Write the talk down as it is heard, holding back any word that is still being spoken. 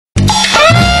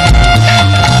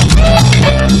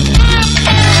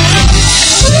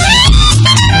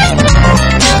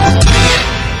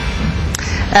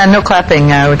No clapping.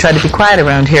 We try to be quiet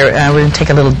around here. We're going to take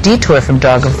a little detour from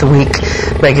Dog of the Week,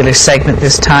 regular segment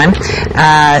this time.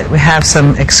 We have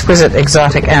some exquisite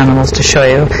exotic animals to show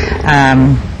you.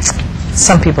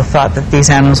 Some people thought that these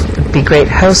animals would be great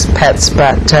house pets,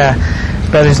 but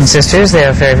brothers and sisters, they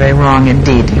are very, very wrong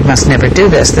indeed. You must never do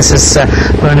this. This is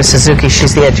Lorna Suzuki.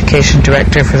 She's the education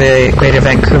director for the Greater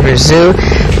Vancouver Zoo.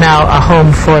 Now a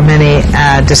home for many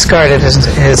discarded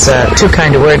is too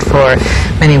kind a word for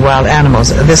many wild animals.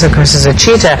 This, of course, is a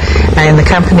cheetah in the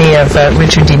company of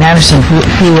Richard Dean Anderson,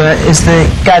 who is the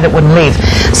guy that wouldn't leave.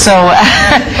 So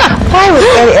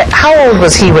how old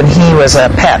was he when he was a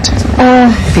pet?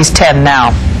 If he's 10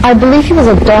 now. I believe he was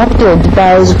adopted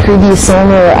by his previous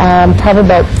owner probably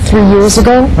about 3 years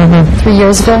ago. 3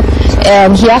 years ago.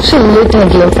 And he actually lived in a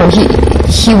game farm.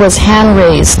 He was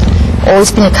hand-raised,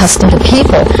 always been accustomed to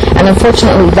people. And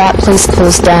unfortunately, that place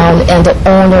closed down, and the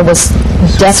owner was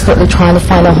desperately trying to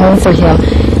find a home for him.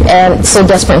 And so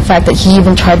desperate, in fact, that he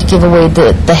even tried to give away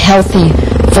the healthy,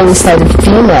 fully sighted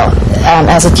female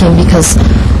as a team because,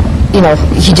 you know,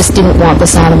 he just didn't want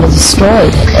this animal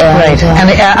destroyed. Right, and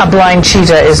a blind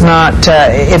cheetah is not,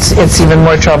 it's even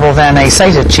more trouble than a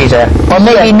sighted cheetah. Or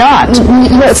maybe not.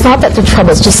 You know, it's not that they're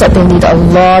trouble, it's just that they need a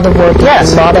lot of work,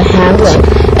 yes, a lot of handling,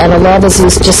 and a lot of the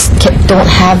zoos just don't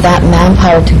have that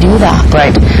manpower to do that.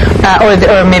 Right,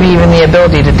 or maybe even the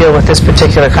ability to deal with this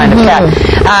particular kind of cat.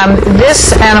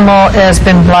 This animal has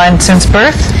been blind since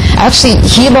birth? Actually,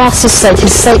 he lost his sight.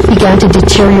 His sight began to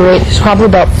deteriorate probably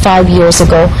about 5 years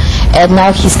ago, and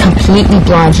now he's completely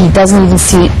blind. He doesn't even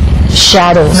see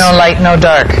shadows. No light, no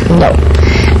dark. No.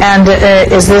 And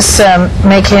is this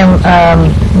make him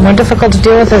more difficult to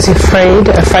deal with? Is he afraid,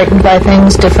 frightened by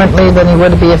things differently than he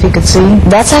would be if he could see?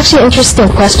 That's actually an interesting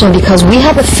question because we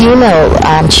have a female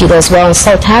cheetah as well, and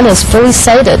Sultana is fully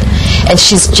sighted, and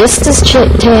she's just as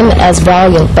tame as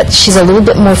Valiant, but she's a little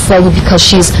bit more frightened because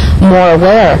she's more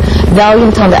aware.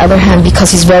 Valiant, on the other hand,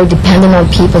 because he's very dependent on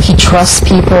people, he trusts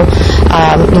people.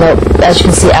 You know, as you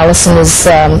can see, Allison is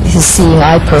his seeing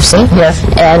eye person. Yes,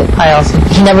 and I also.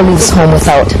 He never leaves home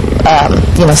without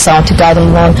you know, someone to guide him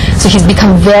along. So he's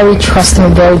become very trusting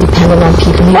and very dependent on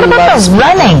people. What about the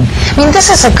running? I mean, this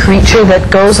is a creature that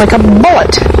goes like a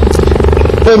bullet.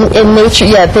 In nature,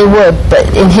 yeah, they would, but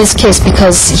in his case,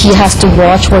 because he has to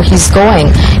watch where he's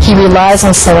going, he relies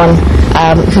on someone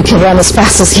who can run as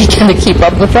fast as he can to keep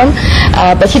up with him.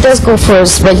 But he does go for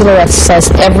his regular exercise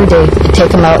every day. We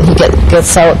take him out, and he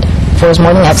gets out for his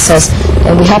morning exercise,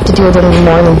 and we have to do it in the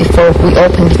morning before we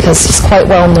open because he's quite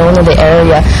well known in the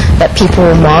area that people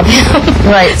will mob him.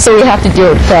 Right. So we have to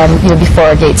do it you know, before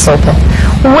our gates open.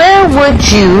 Where would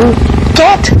you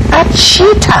get a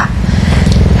cheetah?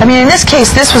 I mean, in this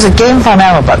case, this was a game farm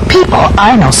animal, but people,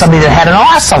 I know somebody that had an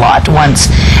ocelot once,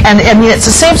 and I mean, it's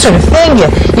the same sort of thing.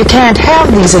 You can't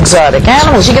have these exotic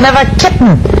animals. You can have a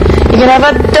kitten, you can have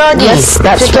a doggy, yes,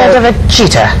 that's you can't have a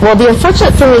cheetah. Well, the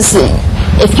unfortunate thing is,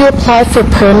 if you apply for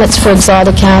permits for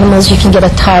exotic animals, you can get a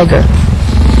tiger.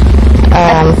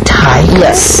 A tiger?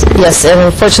 Yes, yes, and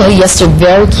unfortunately, yes, they're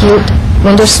very cute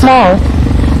when they're small,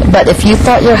 but if you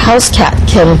thought your house cat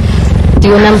can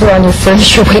do a number on your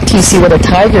furniture, wait till you see what a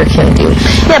tiger can do.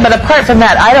 Yeah, but apart from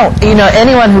that, I don't, you know,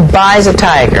 anyone who buys a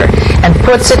tiger and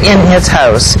puts it in his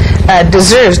house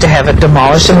deserves to have it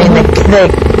demolished. I mean,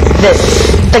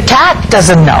 the cat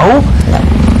doesn't know. No.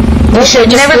 They should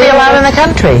never be allowed in the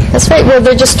country. That's right. Well,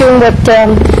 they're just doing what,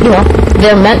 you know,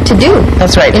 they're meant to do.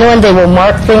 That's right. You know, and they will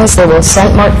mark things, they will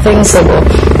scent mark things, they will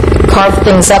carve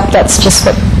things up. That's just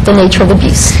what the nature of the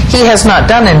beast. He has not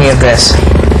done any of this.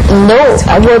 No.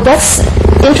 Well, that's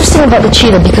interesting about the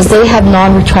cheetah because they have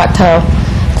non-retractile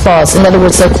claws. In other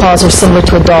words, their claws are similar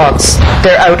to a dog's.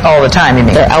 They're out all the time, you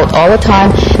mean? They're out all the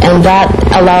time, and that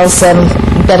allows them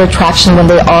better traction when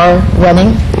they are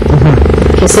running.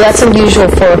 Okay, so that's unusual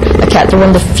for a cat. They're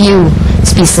one of the few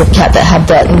species of cat that have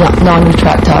that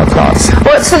non-retractile claws.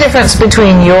 What's the difference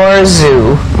between your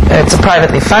zoo, it's a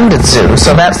privately funded zoo,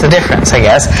 so that's the difference, I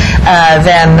guess,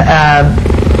 than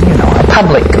you know, a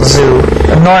public zoo,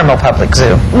 a normal public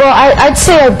zoo? Well, I'd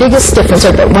say our biggest difference,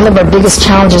 or one of our biggest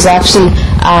challenges, actually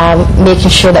making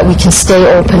sure that we can stay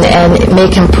open and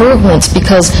make improvements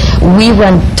because we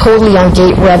run totally on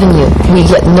gate revenue. We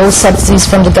get no subsidies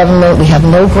from the government. We have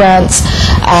no grants.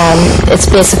 It's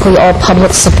basically all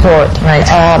public support. Right.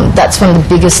 That's one of the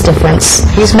biggest difference.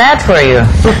 He's mad for you.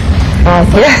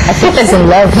 I think he's in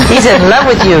love. He's in love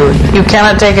with you. You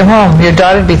cannot take him home. Your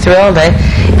daughter'd be thrilled, eh?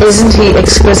 Isn't he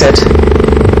exquisite?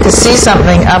 To see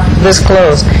something up this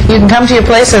close. You can come to your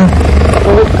place and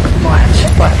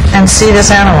see this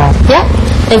animal. Yeah.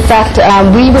 In fact,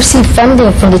 we received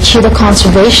funding from the Cheetah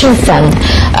Conservation Fund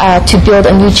to build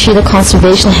a new cheetah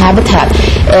conservation habitat.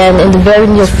 And in the very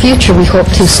near future, we hope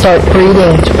to start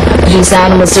breeding these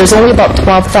animals. There's only about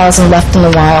 12,000 left in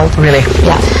the wild. Really?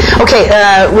 Yeah. Okay,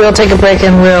 we'll take a break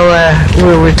and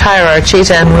we'll retire our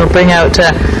cheetah and we'll bring out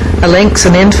a lynx,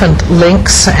 an infant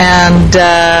lynx, and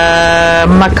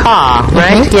macaw,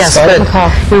 right? Yes, Sorry, good.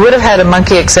 macaw. We would have had a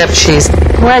monkey, except she's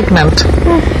pregnant.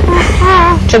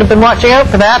 Should have been watching out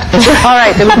for that. All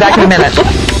right, we'll be back in a minute.